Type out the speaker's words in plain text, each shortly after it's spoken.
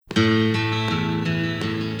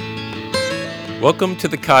Welcome to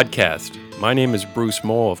the Codcast. My name is Bruce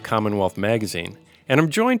Moll of Commonwealth Magazine, and I'm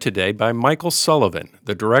joined today by Michael Sullivan,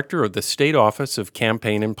 the director of the State Office of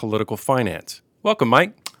Campaign and Political Finance. Welcome,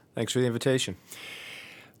 Mike. Thanks for the invitation.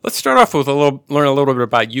 Let's start off with learn a little bit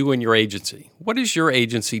about you and your agency. What does your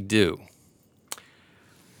agency do?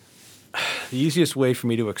 The easiest way for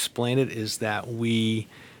me to explain it is that we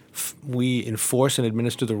enforce and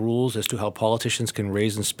administer the rules as to how politicians can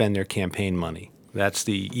raise and spend their campaign money. That's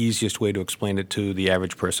the easiest way to explain it to the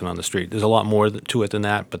average person on the street. There's a lot more to it than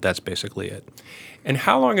that, but that's basically it. And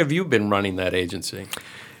how long have you been running that agency?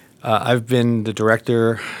 I've been the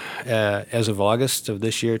director as of August of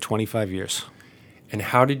this year, 25 years. And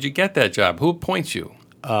how did you get that job? Who appoints you?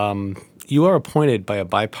 You are appointed by a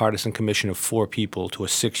bipartisan commission of 4 people to a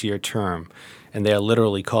 6-year term, and they are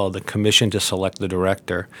literally called the Commission to Select the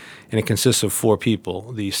Director, and it consists of 4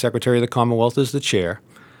 people. The Secretary of the Commonwealth is the chair.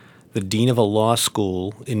 The dean of a law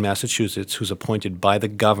school in Massachusetts, who's appointed by the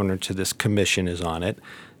governor to this commission, is on it.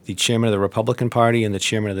 The chairman of the Republican Party and the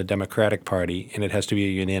chairman of the Democratic Party, and it has to be a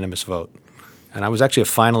unanimous vote. And I was actually a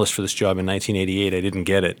finalist for this job in 1988. I didn't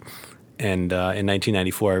get it. And in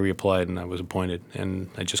 1994, I reapplied and I was appointed. And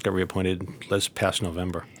I just got reappointed this past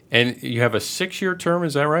November. And you have a 6-year term,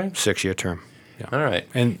 is that right? 6-year term. Yeah. All right.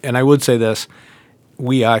 And I would say this.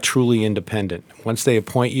 We are truly independent. Once they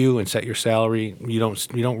appoint you and set your salary, you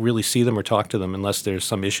don't really see them or talk to them unless there's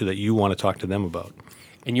some issue that you want to talk to them about.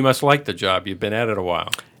 And you must like the job. You've been at it a while.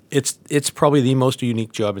 It's probably the most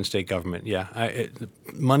unique job in state government. Yeah,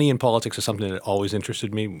 money in politics is something that always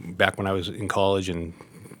interested me back when I was in college and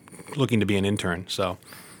looking to be an intern. So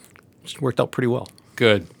it's worked out pretty well.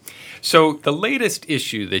 Good. So the latest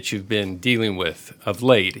issue that you've been dealing with of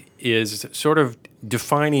late is sort of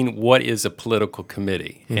defining what is a political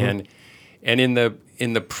committee. Mm-hmm. And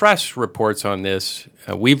in the press reports on this,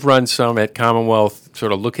 we've run some at Commonwealth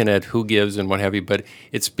sort of looking at who gives and what have you, but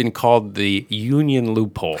it's been called the union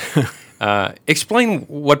loophole. Explain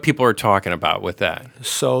what people are talking about with that.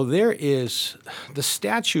 So the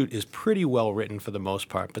statute is pretty well written for the most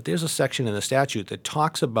part, but there's a section in the statute that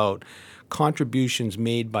talks about contributions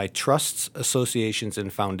made by trusts, associations,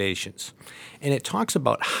 and foundations. And it talks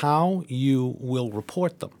about how you will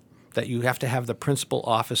report them, that you have to have the principal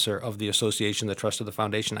officer of the association, the trust, or the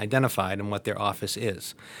foundation identified and what their office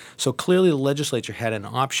is. So clearly the legislature had an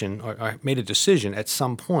option or made a decision at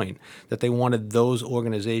some point that they wanted those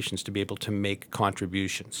organizations to be able to make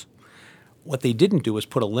contributions. What they didn't do was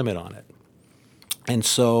put a limit on it. And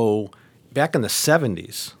so back in the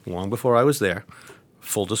 70s, long before I was there,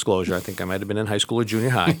 full disclosure, I think I might have been in high school or junior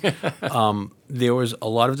high, there was a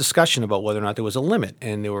lot of discussion about whether or not there was a limit,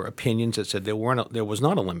 and there were opinions that said there was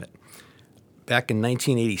not a limit. Back in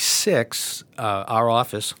 1986, our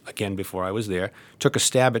office, again before I was there, took a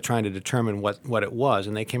stab at trying to determine what it was,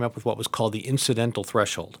 and they came up with what was called the incidental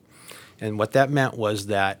threshold. And what that meant was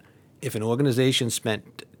that if an organization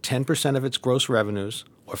spent 10% of its gross revenues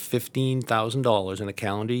or $15,000 in a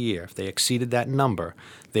calendar year, if they exceeded that number,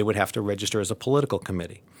 they would have to register as a political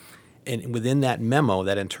committee. And within that memo,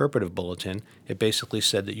 that interpretive bulletin, it basically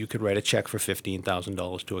said that you could write a check for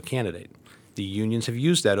 $15,000 to a candidate. The unions have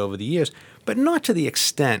used that over the years, but not to the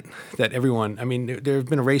extent that everyone, there have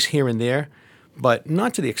been a race here and there, but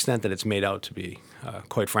not to the extent that it's made out to be,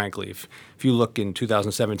 quite frankly. If you look in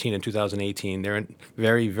 2017 and 2018, there are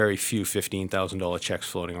very, very few $15,000 checks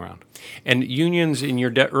floating around. And unions, in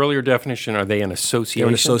your earlier definition, are they an association? They're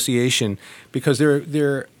an association because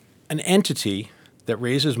they're an entity that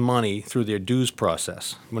raises money through their dues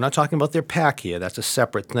process. We're not talking about their PAC here. That's a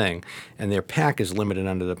separate thing, and their PAC is limited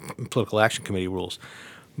under the Political Action Committee rules.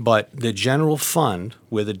 But the general fund,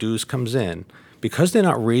 where the dues comes in, because they're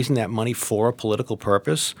not raising that money for a political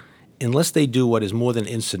purpose, unless they do what is more than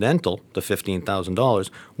incidental, the $15,000,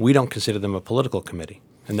 we don't consider them a political committee.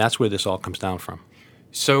 And that's where this all comes down from.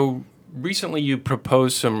 So recently you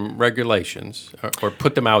proposed some regulations or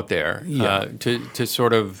put them out there to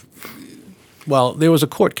sort of... Well, there was a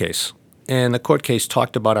court case, and the court case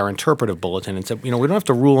talked about our interpretive bulletin and said, we don't have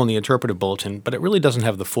to rule on the interpretive bulletin, but it really doesn't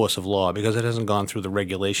have the force of law because it hasn't gone through the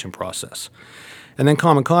regulation process. And then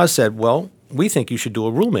Common Cause said, well, we think you should do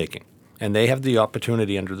a rulemaking. And they have the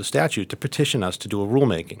opportunity under the statute to petition us to do a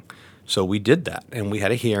rulemaking. So we did that, and we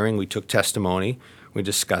had a hearing, we took testimony, we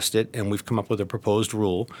discussed it, and we've come up with a proposed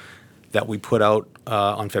rule that we put out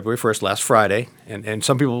on February 1st, last Friday. And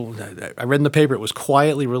some people, I read in the paper, it was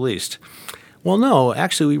quietly released. Well, no,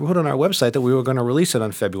 actually, we put on our website that we were going to release it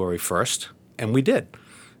on February 1st, and we did.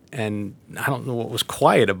 And I don't know what was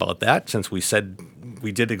quiet about that, since we said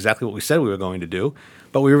we did exactly what we said we were going to do.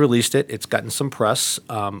 But we released it. It's gotten some press.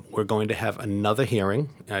 We're going to have another hearing.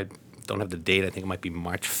 don't have the date. I think it might be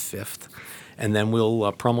March 5th. And then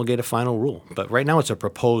we'll promulgate a final rule. But right now it's a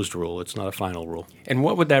proposed rule. It's not a final rule. And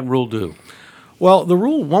what would that rule do? Well, the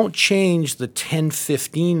rule won't change the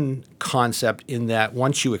 10-15 concept in that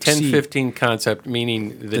once you exceed 10-15 concept,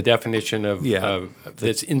 meaning the definition of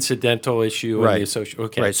this incidental issue and the association.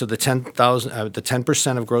 Okay. Right. So the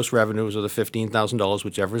 10% of gross revenues or the $15,000,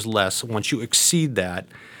 whichever is less. Once you exceed that,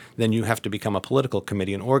 then you have to become a political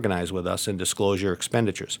committee and organize with us and disclose your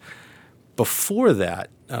expenditures. Before that,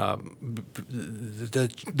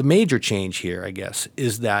 the major change here, I guess,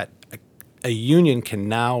 is that a union can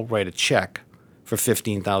now write a check for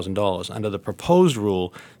 $15,000. Under the proposed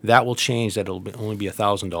rule, that will change. That it'll only be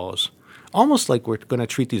 $1,000. Almost like we're going to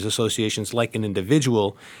treat these associations like an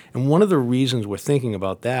individual. And one of the reasons we're thinking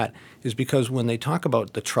about that is because when they talk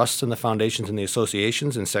about the trusts and the foundations and the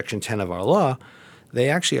associations in Section 10 of our law, they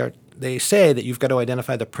say that you've got to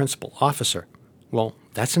identify the principal officer. Well,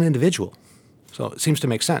 that's an individual. So it seems to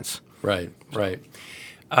make sense. Right.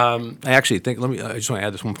 I actually think, I just want to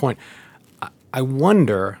add this one point. I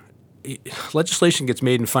wonder, legislation gets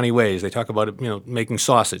made in funny ways. They talk about it, making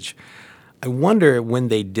sausage. I wonder when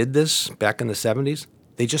they did this back in the 70s,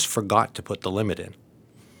 they just forgot to put the limit in.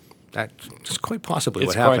 That's quite possibly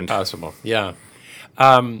what happened. It's quite possible, yeah.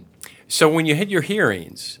 So when you had your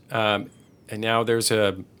hearings, and now there's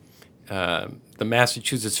the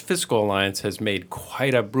Massachusetts Fiscal Alliance has made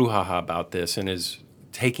quite a brouhaha about this and is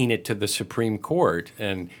taking it to the Supreme Court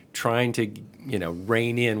and trying to,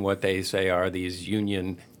 rein in what they say are this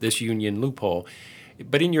union loophole.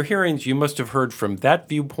 But in your hearings, you must have heard from that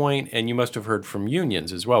viewpoint, and you must have heard from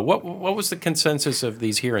unions as well. What was the consensus of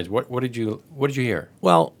these hearings? What did you hear?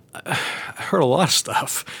 Well, I heard a lot of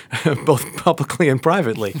stuff, both publicly and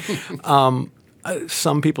privately.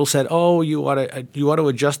 Some people said, "Oh, you ought to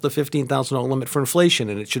adjust the $15,000 limit for inflation,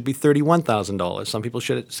 and it should be $31,000." Some people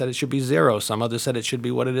said it should be zero. Some others said it should be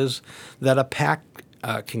what it is that a PAC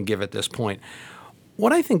can give at this point.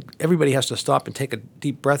 What I think everybody has to stop and take a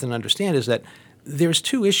deep breath and understand is that there's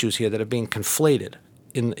two issues here that are being conflated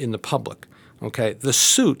in the public. Okay, the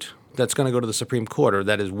suit that's going to go to the Supreme Court, or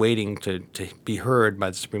that is waiting to be heard by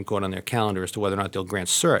the Supreme Court on their calendar as to whether or not they'll grant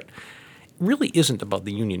cert, really isn't about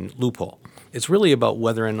the union loophole. It's really about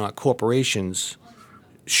whether or not corporations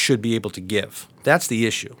should be able to give. That's the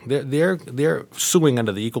issue. They're suing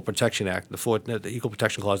under the Equal Protection Act, the Equal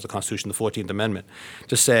Protection Clause of the Constitution, the 14th Amendment,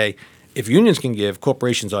 to say if unions can give,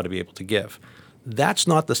 corporations ought to be able to give. That's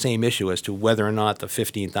not the same issue as to whether or not the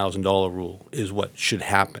 $15,000 rule is what should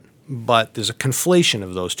happen. But there's a conflation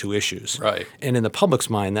of those two issues. Right. And in the public's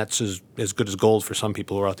mind, that's as good as gold for some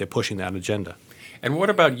people who are out there pushing that agenda. And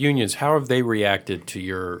what about unions? How have they reacted to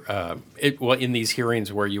your in these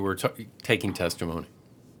hearings where you were taking testimony?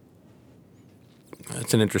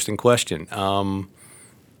 That's an interesting question.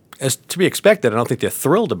 As to be expected, I don't think they're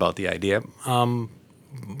thrilled about the idea.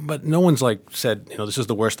 But no one's said, this is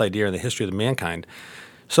the worst idea in the history of mankind.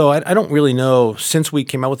 So I don't really know. Since we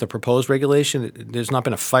came out with the proposed regulation, there's not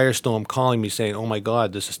been a firestorm calling me saying, "Oh my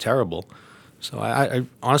God, this is terrible." So I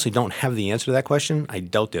honestly don't have the answer to that question. I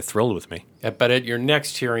doubt they're thrilled with me. But at your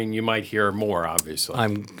next hearing, you might hear more, obviously.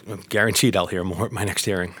 I'm guaranteed I'll hear more at my next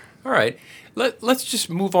hearing. All right. Let's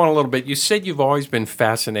just move on a little bit. You said you've always been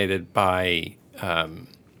fascinated by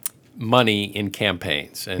money in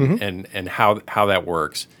campaigns and how that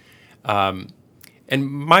works. And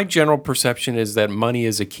my general perception is that money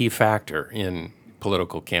is a key factor in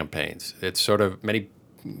political campaigns. It's sort of, many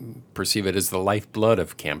perceive it as the lifeblood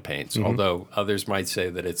of campaigns, although others might say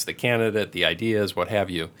that it's the candidate, the ideas, what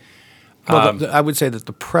have you. Well, I would say that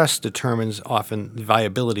the press determines often the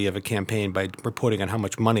viability of a campaign by reporting on how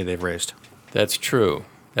much money they've raised. That's true.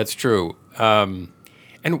 And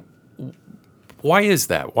why is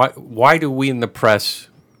that? Why do we in the press,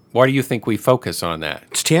 why do you think we focus on that?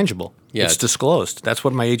 It's tangible. Yeah. It's disclosed. That's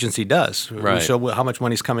what my agency does. Right. We show how much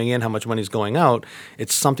money's coming in, how much money's going out.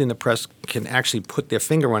 It's something the press can actually put their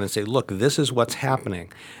finger on and say, look, this is what's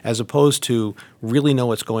happening, as opposed to really know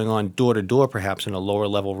what's going on door to door, perhaps in a lower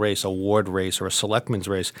level race, a ward race, or a selectman's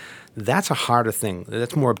race. That's a harder thing.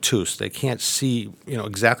 That's more obtuse. They can't see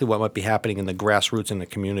exactly what might be happening in the grassroots in the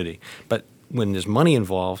community. But when there's money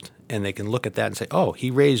involved and they can look at that and say, oh,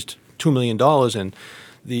 he raised $2 million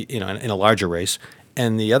in a larger race,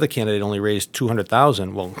 and the other candidate only raised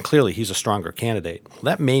 $200,000, well, clearly he's a stronger candidate. Well,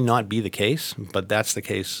 that may not be the case, but that's the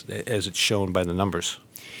case as it's shown by the numbers.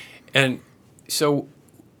 And so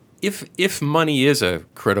if money is a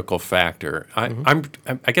critical factor, I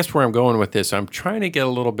guess where I'm going with this, I'm trying to get a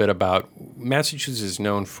little bit about, Massachusetts is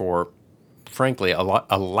known for, frankly, a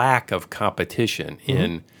lack of competition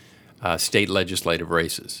in state legislative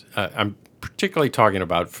races. particularly talking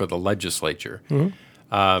about for the legislature.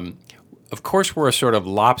 Of course, we're a sort of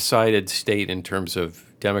lopsided state in terms of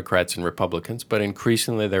Democrats and Republicans, but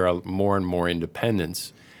increasingly there are more and more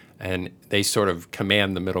independents, and they sort of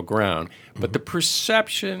command the middle ground. But the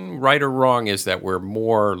perception, right or wrong, is that we're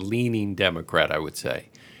more leaning Democrat, I would say.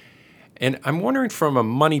 And I'm wondering from a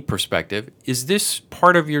money perspective, is this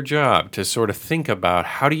part of your job to sort of think about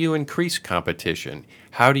how do you increase competition?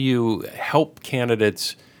 How do you help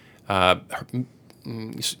candidates get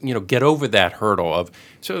over that hurdle of,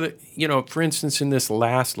 so that, for instance, in this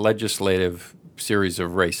last legislative series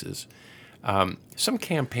of races, some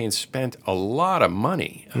campaigns spent a lot of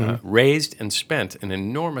money, raised and spent an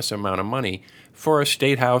enormous amount of money for a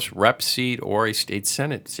state house rep seat or a state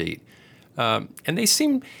senate seat. And they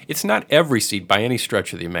seem, it's not every seat by any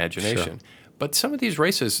stretch of the imagination, but some of these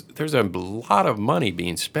races, there's a lot of money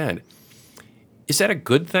being spent. Is that a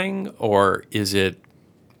good thing, or is it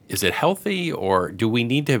healthy, or do we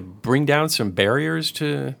need to bring down some barriers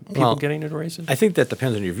to people getting into races? I think that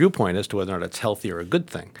depends on your viewpoint as to whether or not it's healthy or a good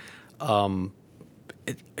thing.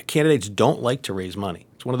 Candidates don't like to raise money.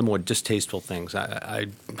 It's one of the more distasteful things. I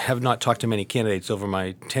have not talked to many candidates over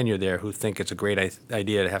my tenure there who think it's a great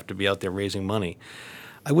idea to have to be out there raising money.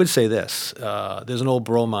 I would say this. There's an old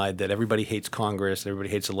bromide that everybody hates Congress, everybody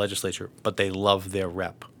hates the legislature, but they love their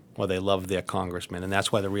rep or they love their congressman, and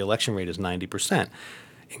that's why the reelection rate is 90%.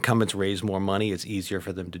 Incumbents raise more money. It's easier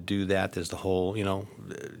for them to do that. There's the whole,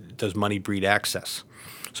 does money breed access?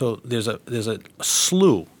 So there's a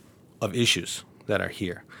slew of issues that are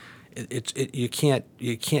here. You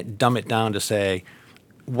can't dumb it down to say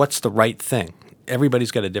what's the right thing.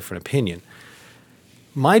 Everybody's got a different opinion.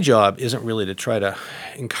 My job isn't really to try to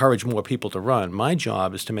encourage more people to run. My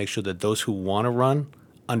job is to make sure that those who want to run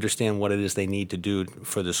understand what it is they need to do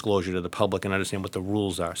for disclosure to the public and understand what the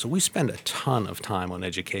rules are. So we spend a ton of time on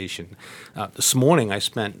education. This morning I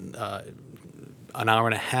spent an hour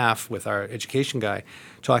and a half with our education guy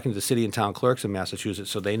talking to the city and town clerks in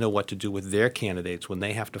Massachusetts so they know what to do with their candidates when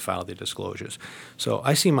they have to file their disclosures. So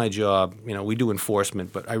I see my job, we do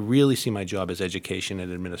enforcement, but I really see my job as education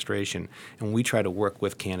and administration. And we try to work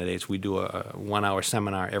with candidates. We do a 1-hour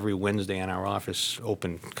seminar every Wednesday in our office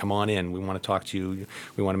open. Come on in. We want to talk to you.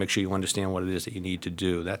 We want to make sure you understand what it is that you need to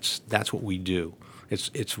do. That's what we do.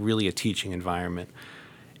 It's really a teaching environment.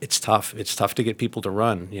 It's tough. It's tough to get people to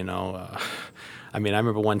run, I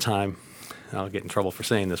remember one time, I'll get in trouble for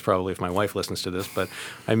saying this probably if my wife listens to this, but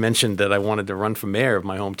I mentioned that I wanted to run for mayor of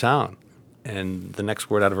my hometown. And the next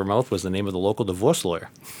word out of her mouth was the name of the local divorce lawyer.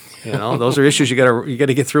 Those are issues you got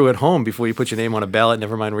to get through at home before you put your name on a ballot,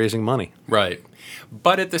 never mind raising money. Right.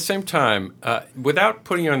 But at the same time, without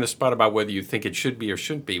putting you on the spot about whether you think it should be or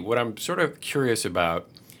shouldn't be, what I'm sort of curious about,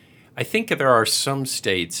 I think there are some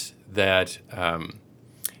states that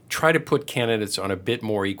try to put candidates on a bit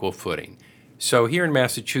more equal footing. So here in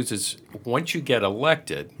Massachusetts, once you get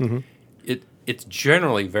elected, it's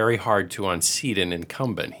generally very hard to unseat an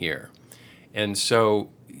incumbent here. And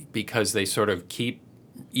so because they sort of keep,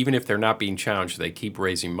 even if they're not being challenged, they keep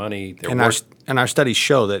raising money. And our studies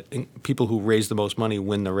show that people who raise the most money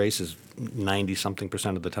win the races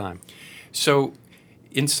 90-something% of the time. So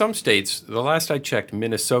in some states, the last I checked,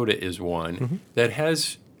 Minnesota is one that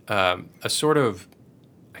has a sort of,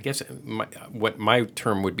 I guess what my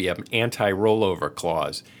term would be an anti-rollover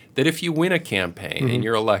clause, that if you win a campaign and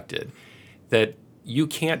you're elected, that you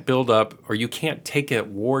can't build up or you can't take a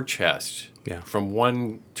war chest from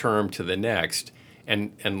one term to the next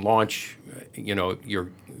and launch, your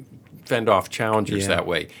fend off challengers that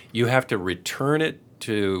way. You have to return it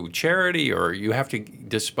to charity or you have to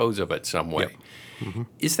dispose of it some way.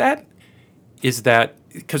 Is that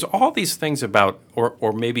because all these things about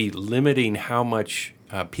or maybe limiting how much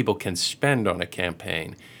people can spend on a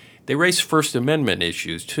campaign, they raise First Amendment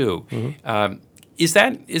issues too. Is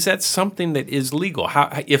that something that is legal?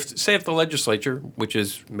 If the legislature, which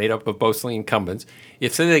is made up of mostly incumbents,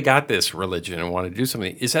 if they got this religion and want to do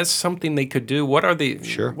something, is that something they could do?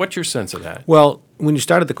 What's your sense of that? Well, when you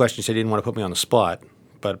started the question, you said you didn't want to put me on the spot,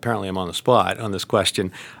 but apparently I'm on the spot on this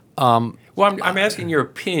question. Well, I'm asking your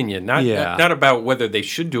opinion, not about whether they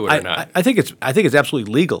should do it or not. I think it's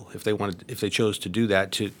absolutely legal if they chose to do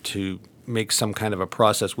that to make some kind of a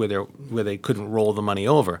process where they couldn't roll the money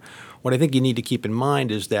over. What I think you need to keep in mind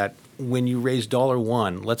is that when you raise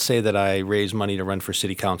 $1, let's say that I raise money to run for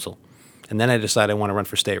city council, and then I decide I want to run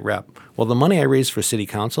for state rep. Well, the money I raise for city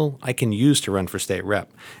council, I can use to run for state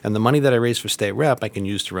rep. And the money that I raise for state rep, I can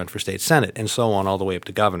use to run for state senate, and so on all the way up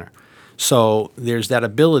to governor. So there's that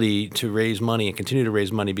ability to raise money and continue to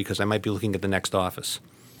raise money because I might be looking at the next office.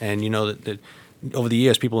 And that over the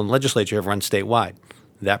years, people in the legislature have run statewide.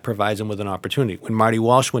 that provides him with an opportunity. When Marty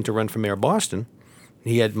Walsh went to run for mayor of Boston,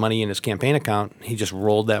 he had money in his campaign account. He just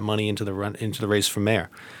rolled that money into the race for mayor.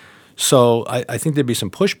 So I think there'd be some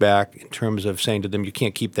pushback in terms of saying to them, you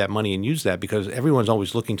can't keep that money and use that, because everyone's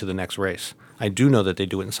always looking to the next race. I do know that they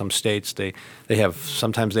do it in some states. They have,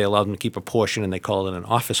 sometimes they allow them to keep a portion and they call it an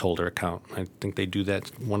office holder account. I think they do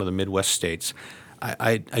that in one of the Midwest states.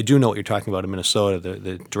 I do know what you're talking about in Minnesota.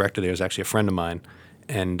 The director there is actually a friend of mine,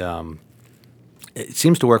 and it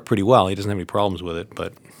seems to work pretty well. He doesn't have any problems with it,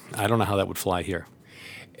 but I don't know how that would fly here.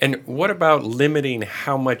 And what about limiting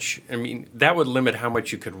how much? I mean, that would limit how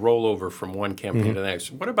much you could roll over from one campaign to the next.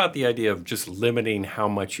 What about the idea of just limiting how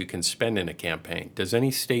much you can spend in a campaign? Does any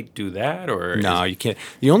state do that, or no? You can't.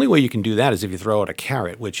 The only way you can do that is if you throw out a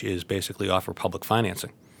carrot, which is basically offer public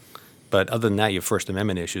financing. But other than that, you have First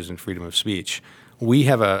Amendment issues and freedom of speech. We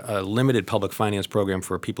have a limited public finance program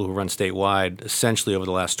for people who run statewide. Essentially, over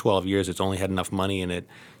the last 12 years, it's only had enough money in it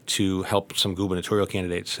to help some gubernatorial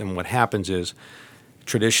candidates. And what happens is,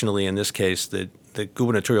 traditionally, in this case, the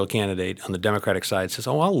gubernatorial candidate on the Democratic side says,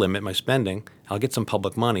 oh, I'll limit my spending. I'll get some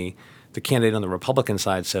public money. The candidate on the Republican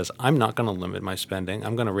side says, I'm not going to limit my spending.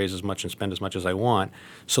 I'm going to raise as much and spend as much as I want.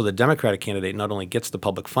 So the Democratic candidate not only gets the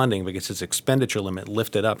public funding, but gets its expenditure limit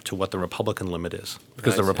lifted up to what the Republican limit is,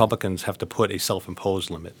 because the Republicans have to put a self-imposed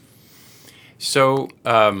limit. So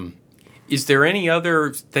is there any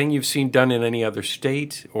other thing you've seen done in any other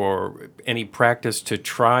state, or any practice to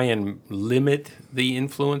try and limit the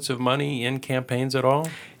influence of money in campaigns at all?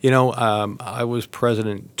 You know, I was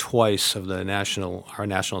president twice of our national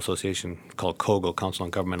association called COGO, Council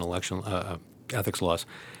on Government Election Ethics Laws,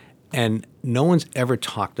 and no one's ever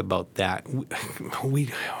talked about that.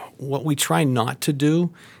 What we try not to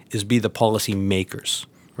do is be the policy makers.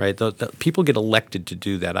 Right, the people get elected to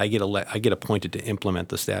do that. I get appointed to implement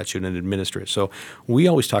the statute and administer it. So we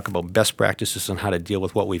always talk about best practices on how to deal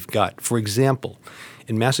with what we've got. For example,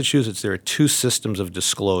 in Massachusetts, there are two systems of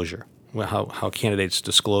disclosure, how candidates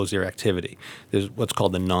disclose their activity. There's what's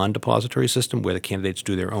called the non-depository system, where the candidates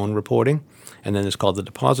do their own reporting, and then there's called the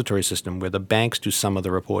depository system, where the banks do some of the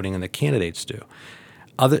reporting and the candidates do.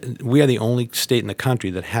 We are the only state in the country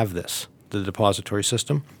that have this, the depository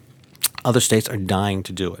system. Other states are dying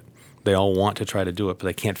to do it. They all want to try to do it, but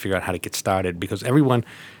they can't figure out how to get started, because everyone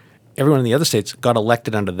in the other states got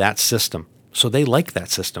elected under that system. So they like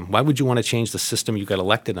that system. Why would you want to change the system you got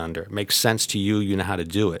elected under? It makes sense to you. You know how to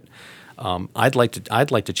do it. I'd like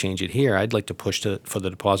to change it here. I'd like to push for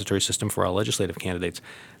the depository system for our legislative candidates,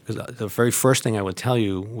 because the very first thing I would tell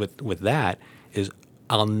you with that is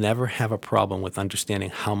I'll never have a problem with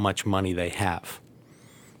understanding how much money they have,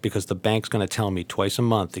 because the bank's going to tell me twice a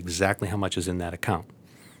month exactly how much is in that account.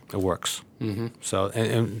 It works. Mm-hmm. So,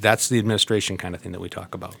 and that's the administration kind of thing that we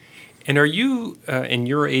talk about. And are you, in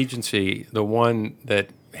your agency, the one that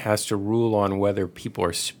has to rule on whether people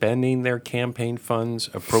are spending their campaign funds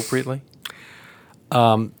appropriately?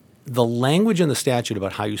 The language in the statute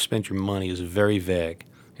about how you spend your money is very vague.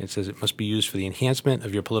 It says it must be used for the enhancement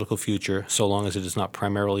of your political future, so long as it is not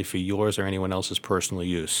primarily for yours or anyone else's personal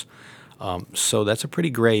use. So that's a pretty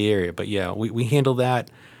gray area. But yeah, we handle that.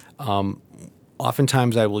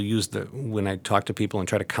 Oftentimes I will use when I talk to people and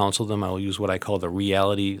try to counsel them, I will use what I call the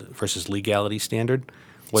reality versus legality standard.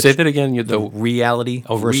 Say that again. The reality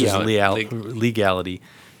versus legality.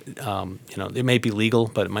 It may be legal,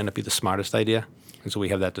 but it might not be the smartest idea. And so we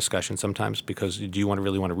have that discussion sometimes, because do you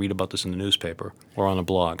really want to read about this in the newspaper or on a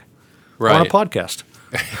blog or on a podcast?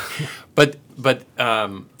 But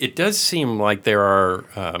it does seem like there are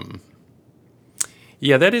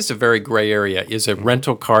that is a very gray area. Is a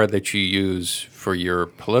rental car that you use for your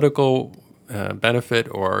political benefit,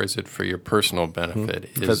 or is it for your personal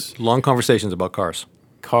benefit? Mm-hmm. Long conversations about cars.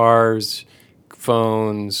 Cars,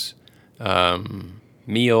 phones,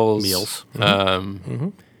 meals. Mm-hmm.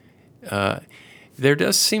 There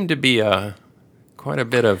does seem to be quite a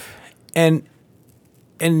bit of... And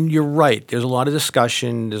you're right. There's a lot of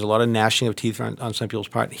discussion. There's a lot of gnashing of teeth on some people's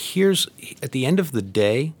part. At the end of the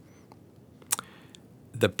day,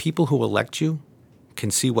 the people who elect you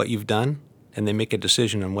can see what you've done, and they make a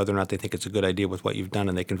decision on whether or not they think it's a good idea with what you've done,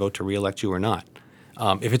 and they can vote to reelect you or not.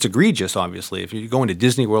 If it's egregious, obviously, if you go into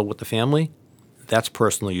Disney World with the family, that's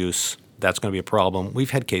personal use. That's going to be a problem.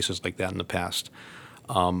 We've had cases like that in the past.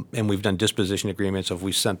 And we've done disposition agreements. If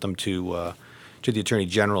we sent them to the Attorney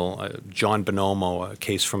General, John Bonomo, a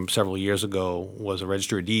case from several years ago, was a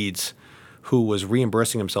Register of Deeds who was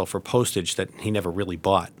reimbursing himself for postage that he never really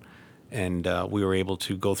bought. And we were able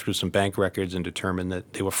to go through some bank records and determine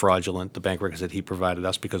that they were fraudulent, the bank records that he provided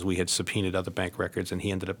us, because we had subpoenaed other bank records, and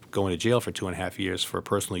he ended up going to jail for 2.5 years for a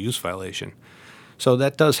personal use violation. So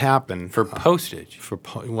that does happen. For postage.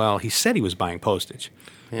 Well, he said he was buying postage.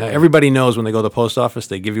 Now, everybody knows when they go to the post office,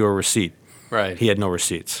 they give you a receipt. Right. He had no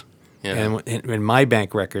receipts. Yeah. And my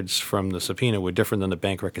bank records from the subpoena were different than the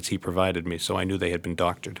bank records he provided me, so I knew they had been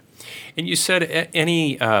doctored. And you said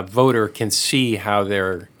any voter can see how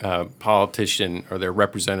their politician or their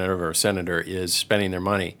representative or senator is spending their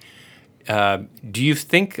money. Do you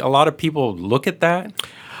think a lot of people look at that?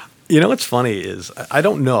 You know what's funny is, I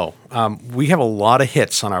don't know. We have a lot of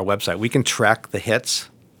hits on our website. We can track the hits.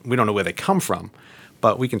 We don't know where they come from,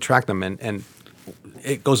 but we can track them, and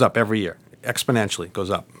it goes up every year. Exponentially goes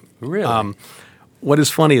up. Really? What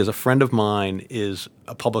is funny is a friend of mine is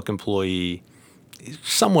a public employee,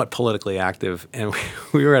 somewhat politically active, and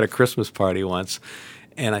we were at a Christmas party once,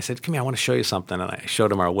 and I said, come here, I want to show you something. And I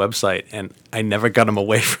showed him our website, and I never got him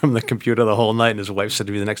away from the computer the whole night. And his wife said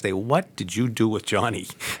to me the next day, what did you do with Johnny?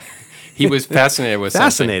 He was fascinated with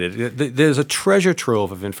Fascinated. There's a treasure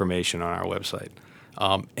trove of information on our website.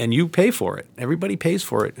 And you pay for it. Everybody pays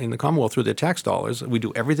for it in the Commonwealth through their tax dollars. We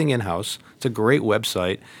do everything in-house. It's a great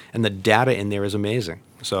website, and the data in there is amazing.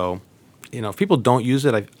 So, if people don't use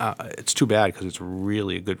it, it's too bad, because it's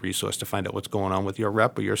really a good resource to find out what's going on with your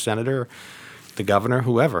rep or your senator, the governor,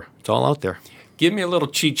 whoever. It's all out there. Give me a little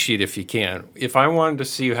cheat sheet if you can. If I wanted to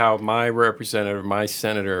see how my representative, my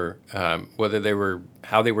senator,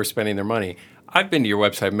 how they were spending their money, I've been to your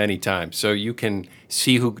website many times, so you can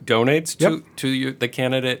see who donates to the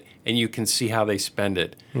candidate, and you can see how they spend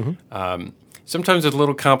it. Mm-hmm. Sometimes it's a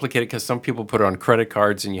little complicated because some people put it on credit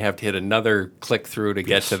cards, and you have to hit another click through to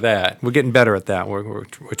get to that. We're getting better at that. We're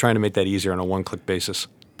trying to make that easier on a one-click basis.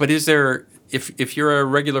 But is there, if you're a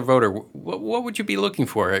regular voter, what would you be looking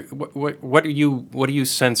for? What do you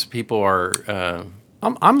sense people are?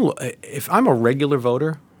 If I'm a regular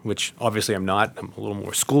voter, which obviously I'm not, I'm a little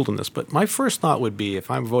more schooled in this, but my first thought would be, if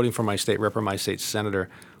I'm voting for my state rep or my state senator,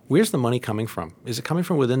 where's the money coming from? Is it coming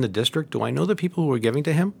from within the district? Do I know the people who are giving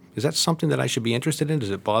to him? Is that something that I should be interested in? Does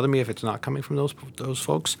it bother me if it's not coming from those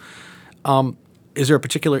folks? Is there a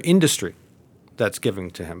particular industry that's giving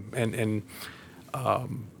to him? And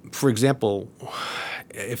for example,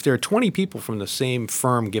 if there are 20 people from the same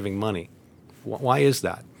firm giving money, why is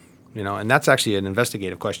that? And that's actually an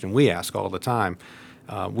investigative question we ask all the time.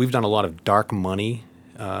 We've done a lot of dark money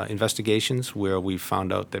investigations where we've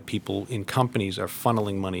found out that people in companies are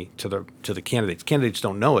funneling money to the candidates. Candidates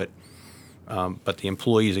don't know it, but the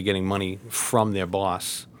employees are getting money from their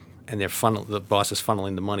boss, and the boss is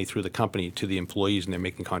funneling the money through the company to the employees, and they're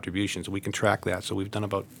making contributions. We can track that. So we've done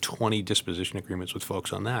about 20 disposition agreements with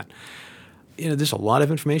folks on that. There's a lot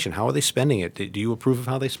of information. How are they spending it? Do you approve of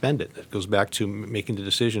how they spend it? That goes back to making the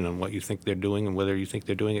decision on what you think they're doing and whether you think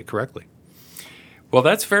they're doing it correctly. Well,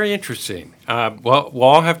 that's very interesting. We'll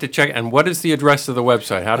all have to check. And what is the address of the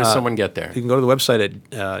website? How does someone get there? You can go to the website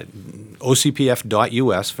at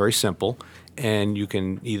ocpf.us, very simple, and you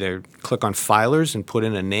can either click on filers and put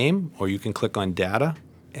in a name, or you can click on data,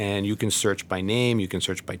 and you can search by name, you can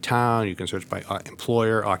search by town, you can search by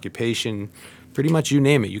employer, occupation, pretty much you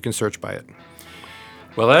name it, you can search by it.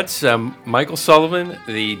 Well, that's Michael Sullivan,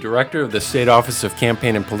 the Director of the State Office of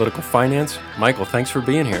Campaign and Political Finance. Michael, thanks for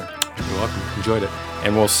being here. You're welcome. Enjoyed it.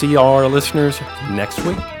 And we'll see all our listeners next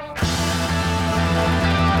week.